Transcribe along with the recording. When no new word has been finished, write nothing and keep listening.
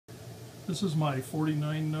This is my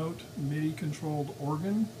 49-note MIDI controlled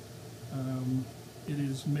organ. It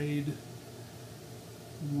is made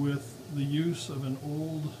with the use of an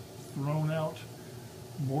old thrown out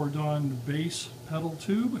Bourdon bass pedal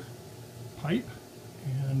tube pipe,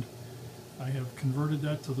 and I have converted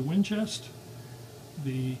that to the wind chest.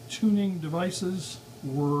 The tuning devices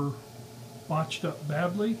were botched up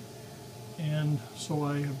badly, and so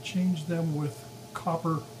I have changed them with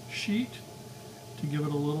copper sheet to give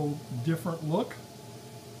it a little different look.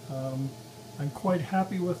 I'm quite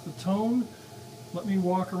happy with the tone. Let me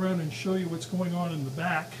walk around and show you what's going on in the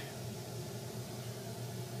back.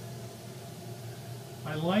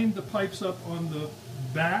 I lined the pipes up on the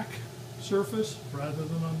back surface rather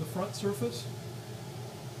than on the front surface,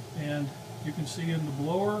 and you can see in the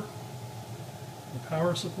blower, the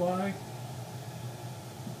power supply,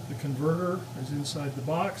 the converter is inside the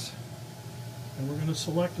box, and we're going to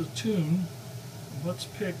select a tune. Let's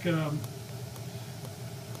pick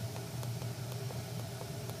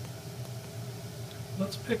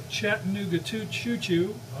Chattanooga Toot Choo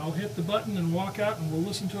Choo. I'll hit the button and walk out, and we'll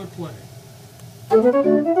listen to it play.